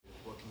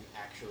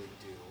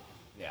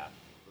Yeah.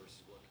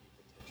 versus what can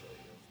you potentially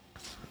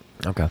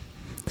do. Okay.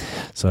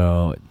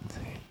 So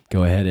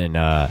go ahead and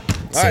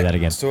say that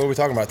again. So what are we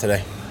talking about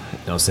today?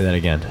 No, say that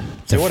again.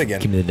 Say what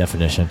again? Give me the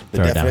definition. The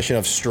Throw it down. definition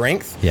of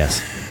strength?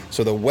 Yes.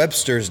 So the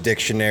Webster's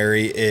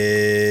dictionary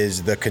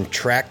is the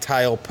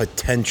contractile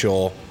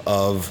potential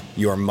of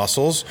your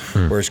muscles,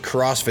 whereas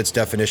CrossFit's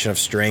definition of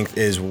strength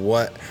is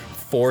what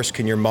force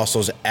can your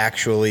muscles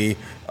actually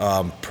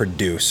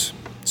produce.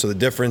 So the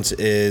difference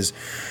is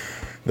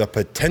the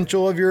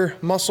potential of your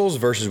muscles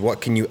versus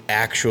what can you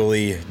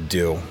actually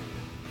do.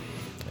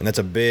 And that's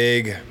a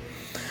big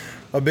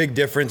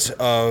difference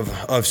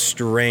of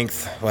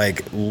strength,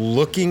 like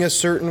looking a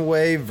certain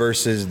way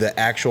versus the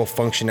actual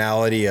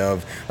functionality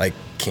of, like,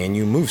 can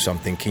you move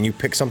something? Can you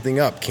pick something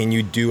up? Can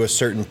you do a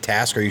certain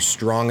task? Are you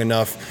strong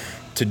enough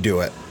to do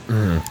it?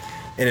 And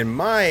in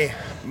my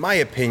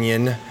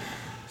opinion,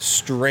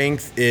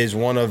 strength is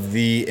one of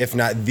the, if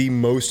not the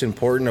most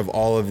important of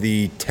all of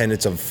the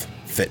tenets of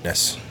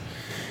fitness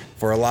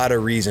for a lot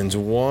of reasons.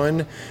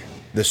 One,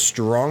 the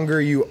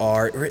stronger you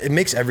are, it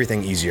makes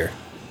everything easier.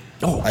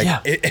 Oh, Like,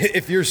 yeah.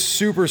 if you're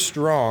super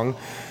strong,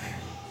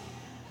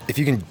 if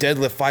you can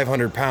deadlift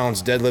 500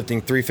 pounds,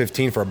 deadlifting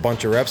 315 for a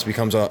bunch of reps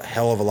becomes a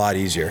hell of a lot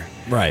easier.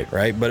 Right.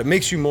 But it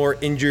makes you more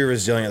injury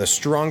resilient. The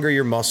stronger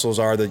your muscles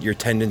are, that your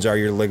tendons are,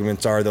 your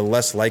ligaments are, the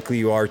less likely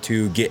you are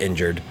to get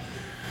injured.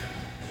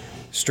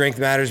 Strength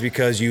matters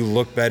because you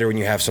look better when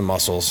you have some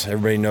muscles.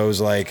 Everybody knows,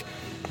 like,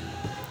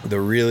 the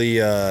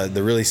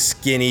really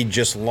skinny,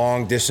 just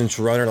long distance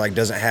runner, like,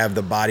 doesn't have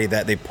the body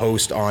that they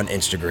post on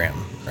Instagram,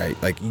 right?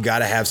 Like, you got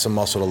to have some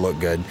muscle to look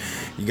good.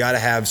 You got to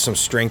have some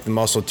strength and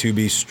muscle to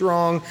be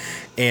strong,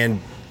 and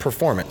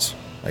performance.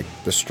 Like,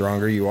 the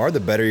stronger you are,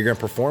 the better you're going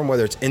to perform,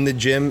 whether it's in the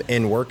gym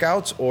in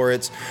workouts or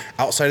it's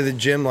outside of the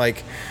gym.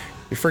 Like,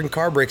 your freaking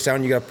car breaks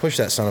down, you got to push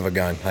that son of a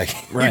gun. Like,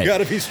 Right. You got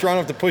to be strong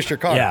enough to push your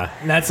car. Yeah,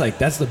 and that's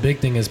the big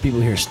thing is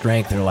people hear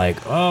strength, they're like,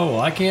 oh, well,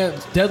 I can't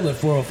deadlift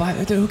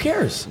 405. Who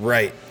cares?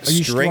 Right. Are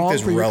you Strength strong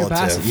is for your relative.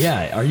 capacity?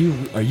 Yeah.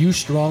 Are you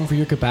strong for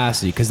your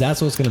capacity? Because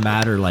that's what's going to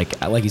matter.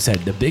 Like you said,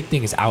 the big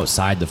thing is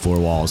outside the four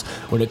walls.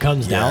 When it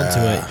comes down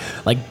to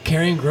it, like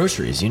carrying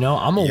groceries. I'm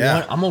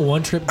a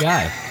one trip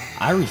guy.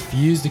 I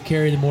refuse to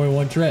carry the more than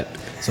one trip.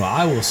 So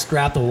I will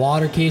strap the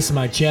water case to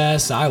my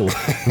chest. I will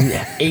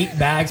 8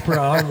 bags per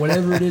arm,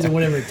 whatever it is or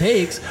whatever it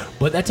takes.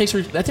 But that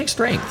takes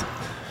strength.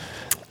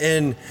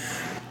 And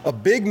a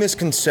big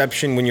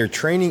misconception when you're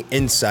training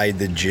inside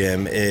the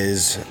gym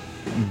is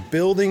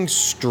building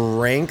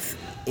strength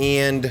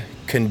and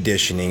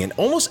conditioning. And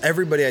almost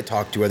everybody I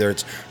talk to, whether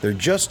they're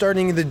just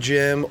starting in the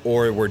gym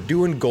or we're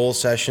doing goal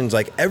sessions,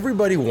 like,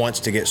 everybody wants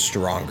to get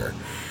stronger.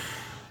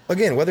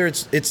 Again, whether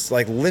it's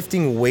like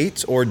lifting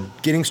weights or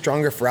getting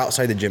stronger for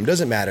outside the gym,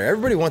 doesn't matter.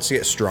 Everybody wants to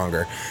get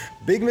stronger.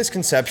 Big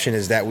misconception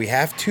is that we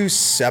have to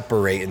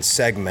separate and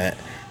segment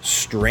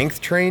strength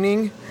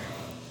training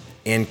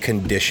and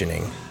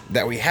conditioning.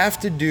 That we have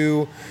to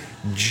do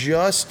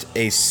just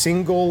a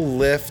single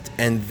lift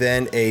and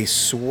then a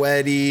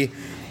sweaty,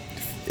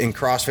 in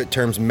CrossFit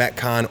terms,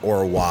 Metcon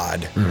or a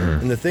WOD.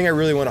 And the thing I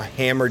really want to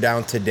hammer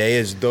down today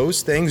is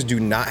those things do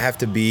not have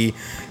to be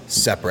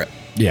separate.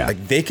 Yeah.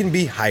 Like, they can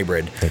be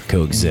hybrid. They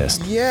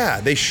coexist. Yeah,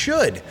 they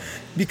should,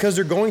 because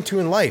they're going to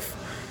in life.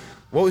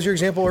 What was your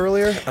example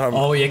earlier?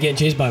 Getting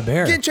chased by a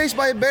bear. Getting chased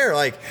by a bear.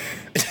 Like,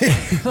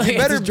 you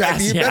better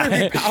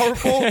be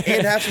powerful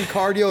and have some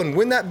cardio. And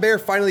when that bear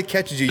finally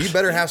catches you, you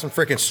better have some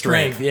freaking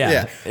strength.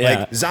 Yeah.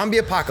 Like, zombie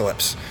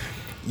apocalypse.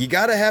 You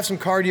got to have some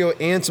cardio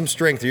and some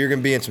strength or you're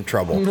going to be in some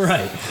trouble.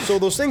 Right. So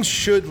those things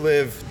should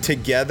live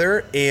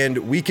together, and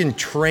we can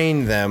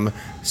train them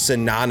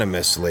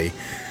synonymously.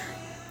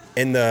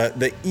 And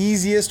the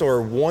easiest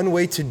or one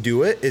way to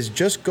do it is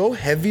just go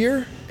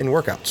heavier in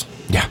workouts.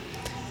 Yeah.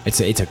 It's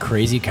a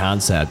crazy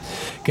concept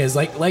because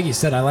like you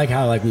said, I like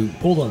how like we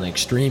pulled on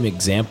extreme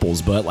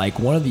examples, but like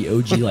one of the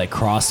OG like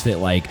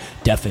CrossFit like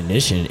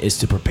definition is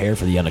to prepare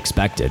for the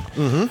unexpected,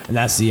 and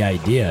that's the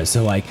idea.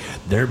 So like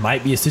there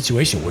might be a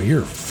situation where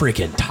you're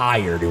freaking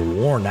tired and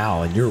worn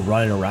out and you're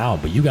running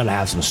around, but you got to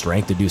have some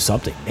strength to do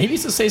something. Maybe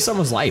it's to save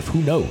someone's life.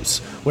 Who knows?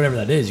 Whatever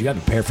that is, you got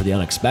to prepare for the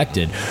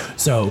unexpected.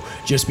 So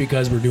just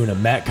because we're doing a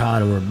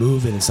Metcon or we're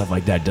moving and stuff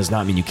like that does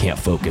not mean you can't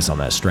focus on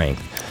that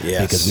strength.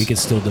 Yes. Because we can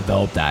still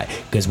develop that.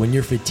 Because when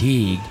you're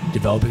fatigued,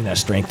 developing that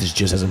strength is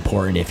just as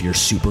important. If you're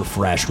super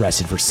fresh,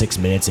 rested for 6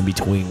 minutes in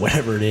between,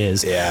 whatever it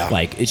is,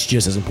 like it's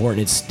just as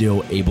important. It's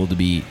still able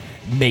to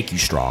make you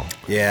strong.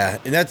 Yeah,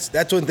 and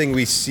that's one thing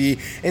we see.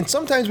 And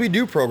sometimes we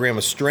do program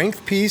a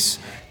strength piece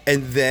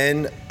and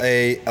then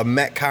a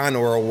Metcon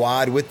or a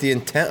WOD with the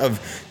intent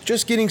of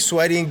just getting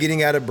sweaty and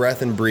getting out of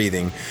breath and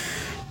breathing.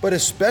 But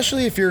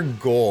especially if your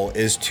goal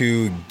is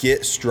to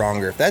get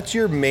stronger, if that's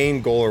your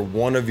main goal or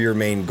one of your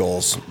main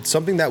goals,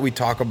 something that we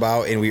talk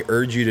about and we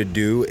urge you to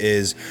do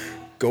is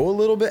go a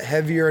little bit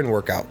heavier in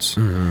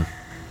workouts.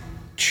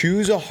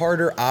 Choose a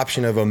harder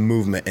option of a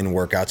movement in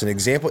workouts. An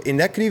example, and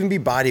that could even be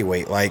body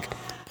weight, like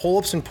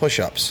pull-ups and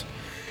push-ups.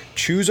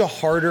 Choose a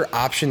harder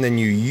option than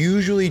you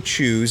usually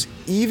choose,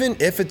 even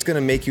if it's going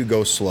to make you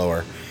go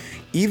slower.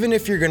 even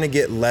if you're going to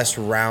get less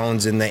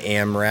rounds in the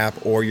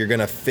AMRAP or you're going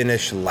to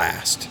finish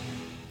last,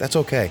 that's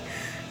okay,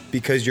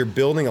 because you're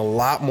building a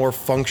lot more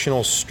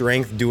functional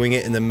strength doing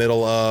it in the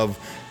middle of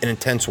an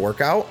intense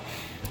workout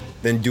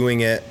than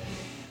doing it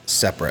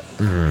separate,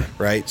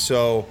 right?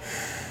 So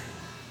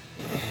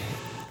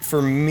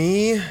for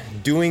me,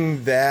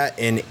 doing that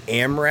in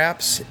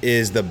AMRAPs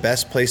is the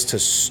best place to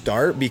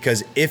start,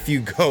 because if you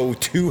go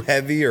too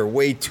heavy or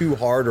way too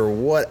hard or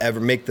whatever,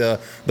 make the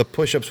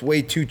push-ups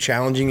way too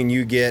challenging and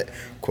you get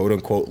quote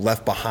unquote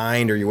left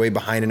behind or you're way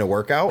behind in a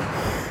workout,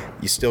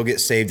 you still get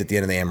saved at the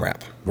end of the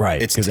AMRAP.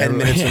 Right. It's 10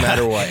 minutes no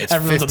matter what. It's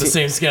everyone's 15. On the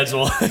same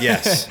schedule.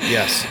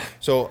 Yes.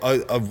 So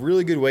a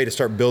really good way to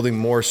start building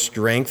more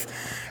strength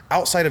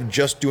outside of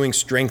just doing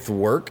strength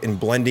work and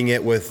blending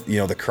it with, the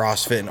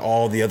CrossFit and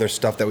all the other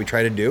stuff that we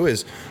try to do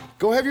is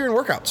go heavier in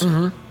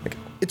workouts. Like,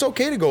 it's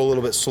okay to go a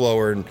little bit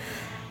slower and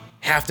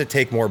have to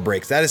take more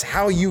breaks. That is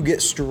how you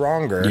get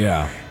stronger.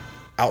 Yeah.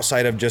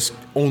 Outside of just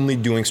only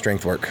doing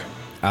strength work.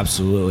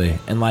 Absolutely.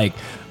 And like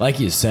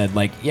you said,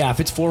 if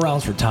it's 4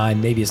 rounds for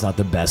time, maybe it's not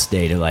the best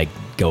day to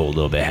go a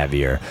little bit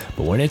heavier.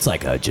 But when it's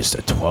just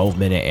a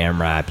 12-minute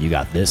AMRAP, you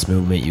got this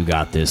movement, you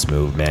got this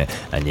movement,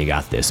 and you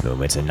got this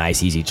movement. It's a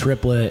nice, easy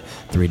triplet.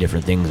 3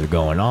 different things are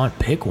going on.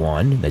 Pick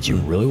one that you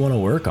really want to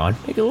work on.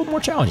 Make it a little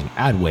more challenging.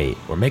 Add weight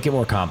or make it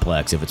more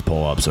complex if it's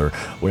pull-ups or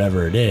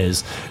whatever it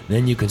is.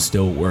 Then you can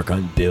still work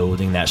on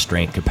building that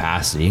strength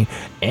capacity.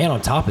 And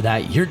on top of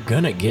that, you're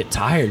going to get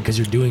tired because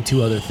you're doing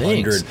 2 other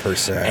things.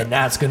 100%. And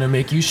that's going to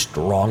make you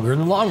stronger in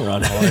the long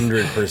run.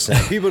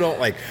 100%. People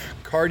don't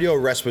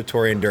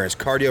cardiorespiratory endurance,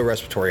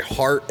 cardiorespiratory,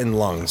 heart and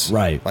lungs.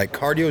 Right.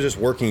 Cardio is just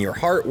working your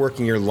heart,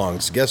 working your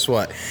lungs. Guess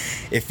what?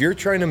 If you're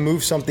trying to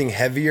move something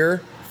heavier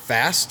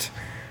fast,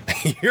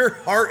 your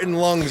heart and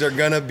lungs are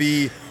going to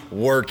be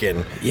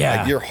working.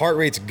 Yeah. Your heart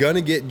rate's going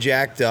to get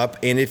jacked up.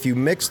 And if you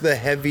mix the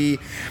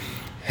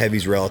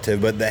heavy's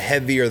relative, but the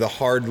heavy or the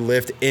hard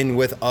lift in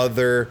with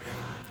other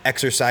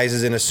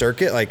exercises in a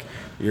circuit,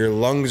 your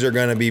lungs are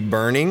going to be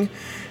burning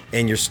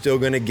and you're still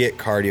going to get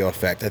cardio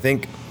effect. I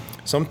think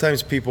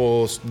sometimes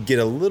people get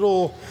a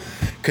little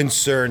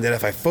concerned that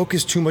if I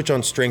focus too much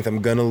on strength,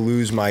 I'm going to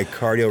lose my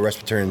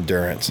cardiorespiratory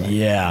endurance.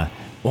 Yeah.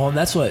 Well, and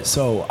that's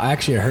so I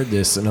actually heard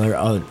this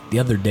the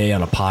other day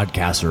on a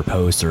podcast or a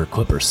post or a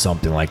clip or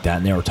something like that.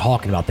 And they were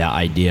talking about that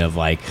idea of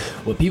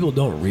what people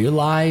don't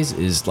realize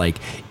is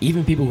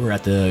even people who are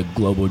at the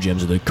global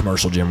gyms or the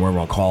commercial gym, whatever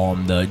we'll call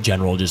them, the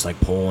general, just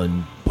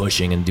pulling,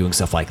 pushing and doing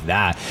stuff like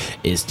that,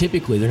 is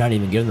typically they're not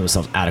even giving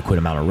themselves adequate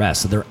amount of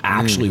rest. So they're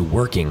actually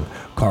working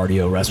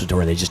cardiorespiratory,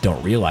 and they just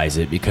don't realize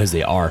it because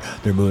they're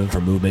moving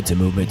from movement to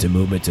movement to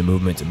movement to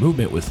movement to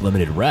movement with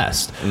limited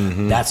rest.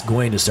 That's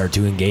going to start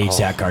to engage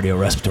that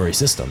cardiorespiratory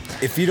system.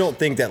 If you don't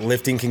think that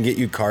lifting can get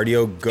you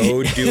cardio,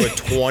 go do a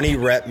 20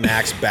 rep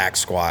max back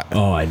squat.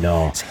 Oh, I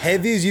know. As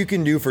heavy as you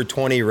can do for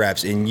 20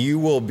 reps, and you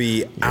will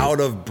be out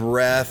of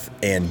breath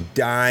and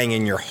dying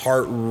and your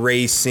heart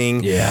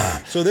racing.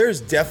 Yeah. So there's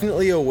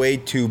definitely a way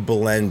to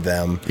blend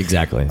them.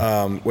 Exactly.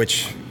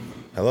 Which,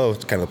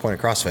 it's kind of the point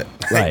of CrossFit.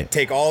 Right.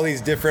 Take all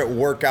these different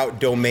workout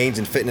domains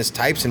and fitness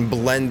types and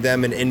blend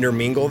them and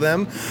intermingle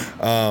them.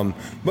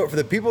 But for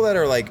the people that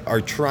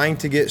are trying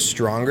to get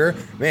stronger,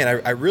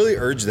 man, I really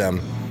urge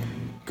them,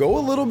 go a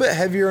little bit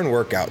heavier in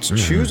workouts.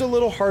 Choose a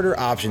little harder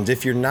options.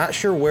 If you're not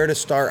sure where to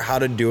start, how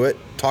to do it,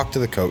 talk to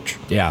the coach.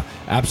 Yeah,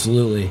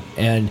 absolutely.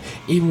 And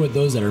even with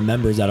those that are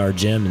members at our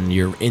gym and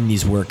you're in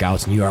these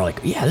workouts and you are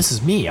yeah, this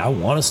is me. I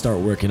want to start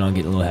working on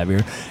getting a little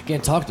heavier. Again,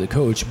 talk to the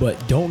coach,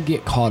 but don't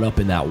get caught up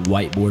in that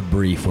whiteboard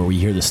brief where we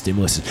hear the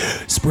stimulus,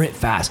 sprint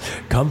fast.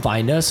 Come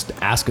find us,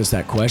 ask us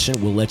that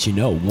question. We'll let you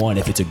know, one,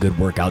 if it's a good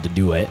workout to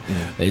do it.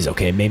 Is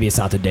okay, maybe it's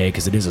not the day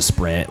because it is a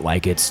sprint.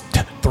 It's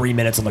 3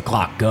 minutes on the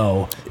clock,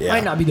 go. Yeah.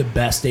 Might not be the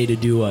best day to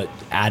do a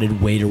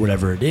added weight or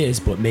whatever it is,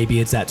 but maybe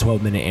it's that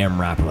 12-minute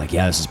AMRAP. We're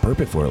yeah, this is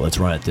perfect for it. Let's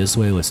run it this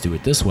way. Let's do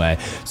it this way.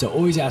 So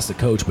always ask the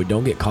coach, but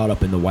don't get caught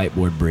up in the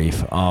whiteboard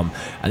brief. I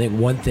think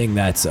one thing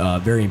that's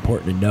very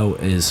important to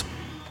note is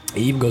it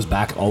even goes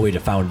back all the way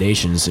to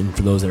foundations. And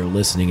for those that are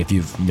listening, if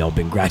you've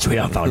been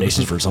graduating on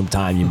foundations for some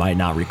time, you might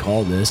not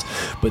recall this,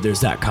 but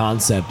there's that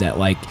concept that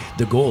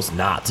the goal is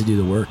not to do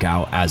the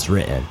workout as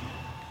written.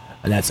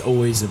 And that's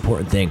always an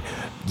important thing.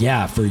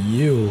 Yeah, for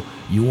you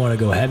want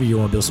to go heavy, you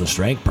want to build some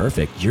strength,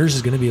 perfect. Yours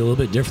is going to be a little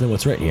bit different than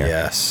what's written here.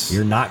 Yes.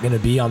 You're not going to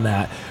be on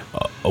that,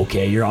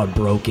 you're on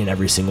broken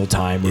every single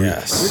time.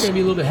 Yes. You're going to be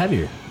a little bit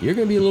heavier. You're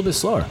going to be a little bit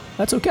slower.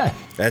 That's okay.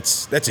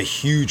 That's a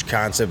huge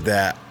concept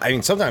that,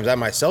 sometimes I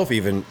myself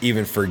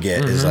even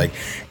forget is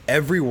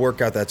every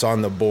workout that's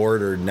on the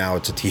board, or now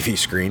it's a TV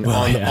screen,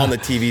 on the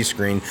TV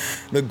screen,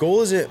 the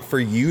goal isn't for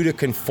you to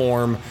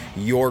conform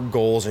your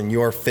goals and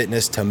your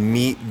fitness to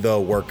meet the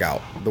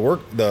workout.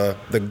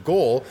 The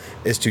goal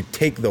is to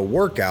take the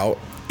workout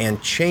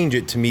and change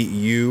it to meet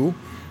you,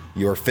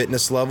 your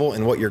fitness level,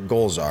 and what your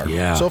goals are.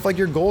 Yeah. So if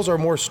your goals are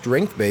more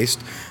strength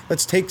based,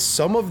 let's take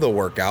some of the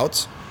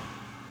workouts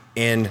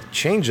and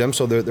change them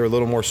so they're a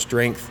little more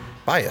strength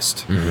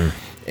biased.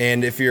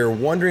 And if you're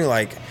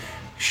wondering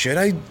should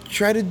I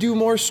try to do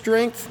more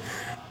strength?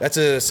 that's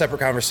a separate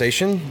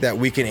conversation that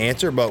we can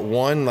answer. But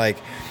one, like,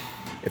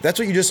 if that's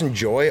what you just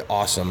enjoy,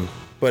 awesome.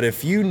 But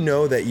if you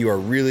know that you are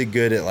really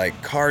good at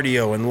like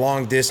cardio and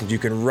long distance, you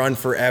can run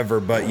forever,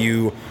 but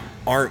you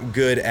aren't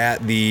good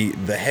at the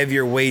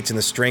heavier weights and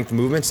the strength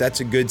movements, that's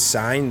a good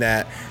sign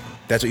that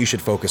that's what you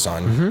should focus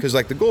on. Because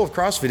like the goal of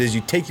CrossFit is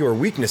you take your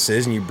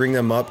weaknesses and you bring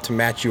them up to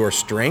match your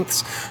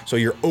strengths, so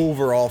your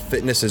overall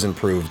fitness is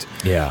improved.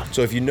 Yeah.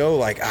 So if you know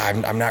like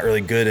I'm not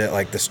really good at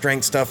like the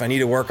strength stuff, I need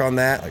to work on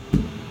that, like,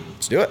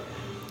 let's do it.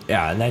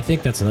 Yeah, and I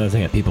think that's another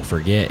thing that people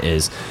forget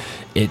is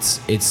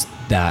it's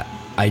that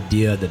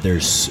idea that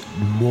there's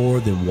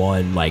more than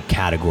one like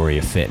category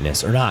of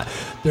fitness, or not.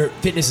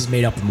 Fitness is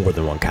made up of more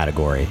than one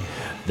category.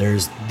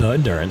 There's the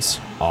endurance,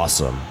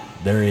 awesome.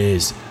 There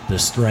is the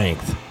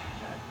strength,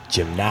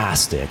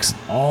 gymnastics,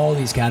 all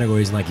these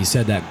categories. And like you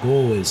said, that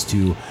goal is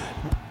to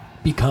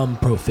become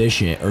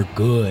proficient or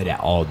good at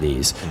all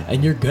these,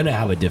 and you're gonna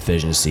have a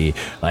deficiency.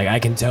 Like I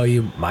can tell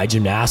you my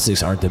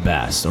gymnastics aren't the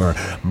best, or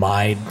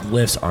my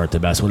lifts aren't the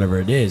best, whatever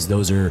it is.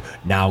 Those are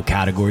now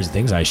categories of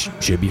things I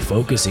should be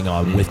focusing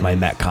on with my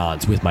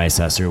Metcons, with my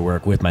accessory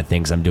work, with my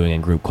things I'm doing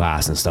in group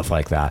class and stuff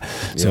like that.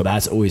 So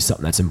that's always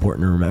something that's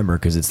important to remember,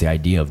 because it's the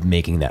idea of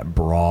making that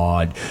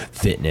broad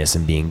fitness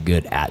and being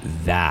good at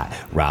that,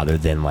 rather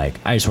than like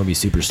I just want to be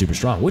super, super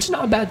strong, which is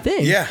not a bad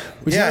thing.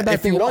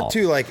 If you want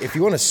to, like, if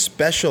you want to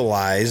specialize,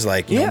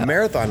 like, you know,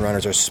 marathon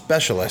runners are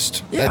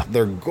specialists.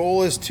 Their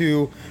goal is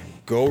to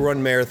go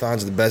run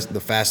marathons, the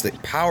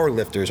fastest. Power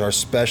lifters are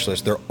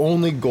specialists. Their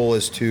only goal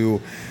is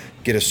to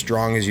get as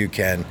strong as you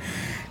can.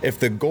 If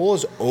the goal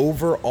is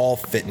overall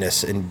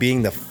fitness and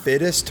being the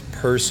fittest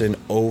person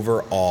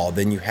overall,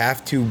 then you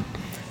have to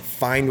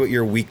find what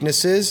your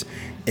weakness is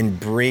and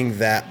bring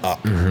that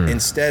up,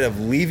 instead of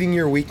leaving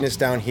your weakness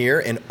down here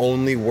and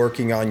only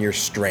working on your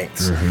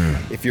strengths.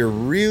 If you're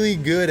really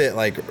good at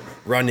like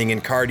running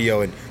and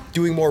cardio, and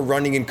doing more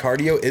running and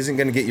cardio isn't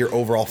going to get your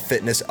overall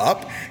fitness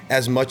up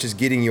as much as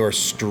getting your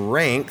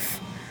strength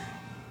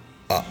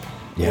up,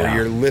 or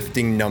your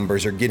lifting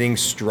numbers are getting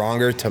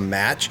stronger to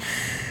match.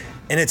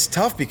 And it's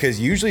tough because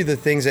usually the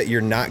things that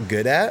you're not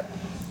good at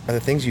are the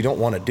things you don't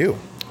want to do.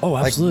 Oh,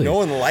 absolutely. Like, no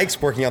one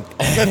likes working on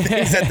all the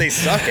things that they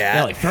suck at.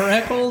 Yeah, like for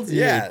heckles?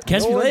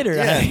 Catch me later.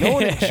 No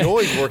one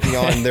enjoys working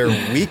on their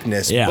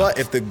weakness. But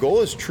if the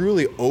goal is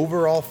truly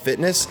overall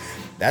fitness,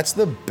 that's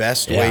the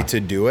best way to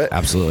do it.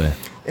 Absolutely.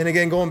 And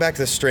again, going back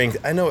to the strength,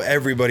 I know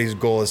everybody's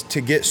goal is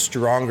to get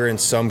stronger in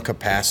some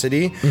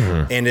capacity,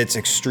 and it's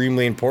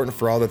extremely important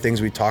for all the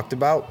things we talked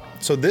about.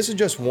 So this is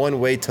just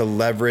one way to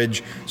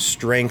leverage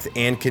strength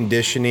and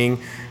conditioning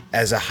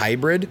as a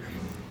hybrid.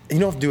 You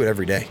don't have to do it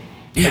every day.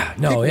 Pick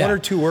one or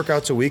two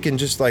workouts a week and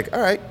just like,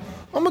 all right,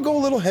 I'm going to go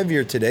a little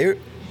heavier today,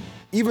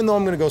 even though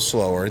I'm going to go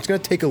slower. It's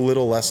going to take a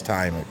little less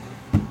time.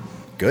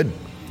 Good.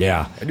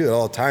 Yeah. I do that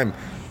all the time,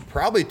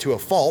 probably to a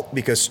fault,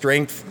 because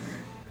strength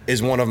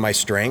is one of my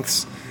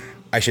strengths.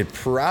 I should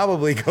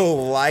probably go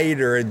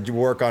lighter and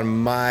work on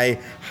my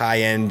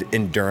high-end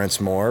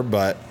endurance more,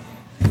 but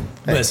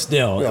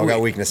still, we all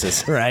got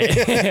weaknesses. Right.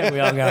 We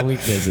all got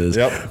weaknesses.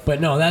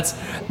 But no, that's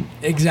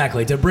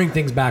exactly, to bring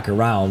things back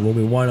around when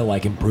we want to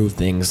like improve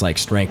things like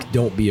strength.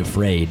 Don't be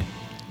afraid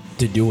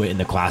to do it in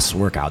the class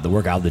workout, the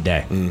workout of the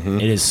day.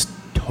 It is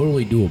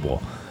totally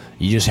doable.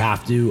 You just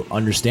have to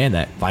understand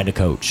that. Find a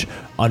coach.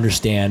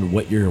 Understand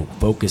what you're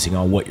focusing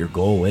on, what your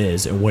goal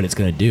is, and what it's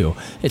going to do.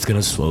 It's going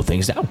to slow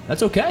things down.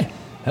 That's okay.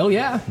 Hell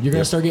yeah. You're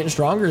going to start getting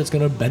stronger. It's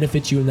going to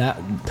benefit you in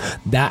that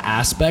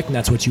aspect, and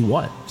that's what you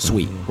want.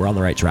 Sweet. We're on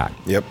the right track.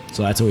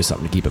 So that's always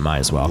something to keep in mind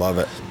as well. Love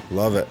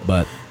it.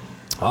 But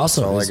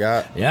awesome. That's all I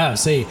got. Yeah.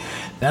 See,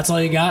 that's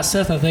all you got,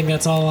 Seth? I think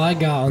that's all I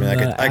got.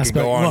 I could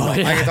go on.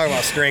 I could talk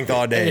about strength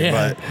all day,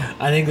 but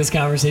I think this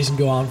conversation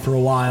go on for a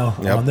while.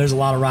 There's a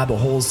lot of rabbit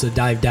holes to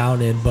dive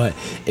down in, but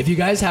if you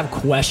guys have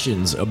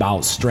questions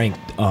about strength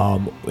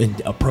in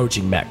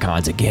approaching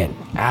Metcons, again,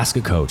 ask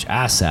a coach,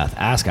 ask Seth,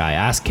 ask I,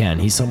 ask Ken.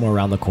 He's somewhere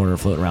around the corner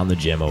floating around the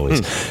gym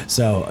always.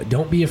 So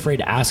don't be afraid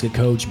to ask a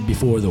coach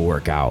before the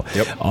workout.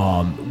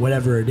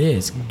 Whatever it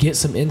is, get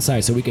some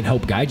insight so we can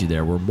help guide you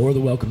there. We're more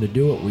than welcome to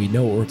do it. We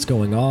know what's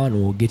going on,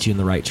 and we'll get you in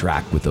the right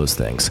track with those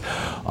things.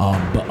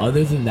 But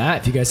other than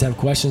that, if you guys have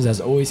questions, as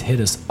always,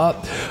 hit us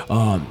up.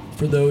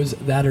 For those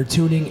that are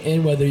tuning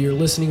in, whether you're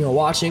listening or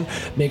watching,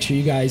 make sure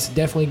you guys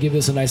definitely give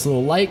us a nice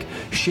little like,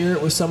 share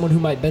it with someone who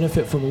might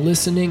benefit from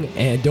listening,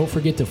 and don't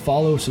forget to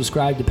follow or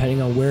subscribe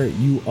depending on where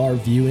you are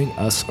viewing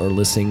us or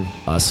listening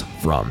us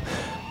from.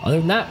 Other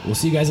than that, we'll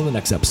see you guys on the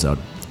next episode.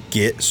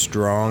 Get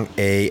strong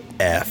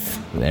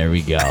AF. There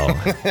we go.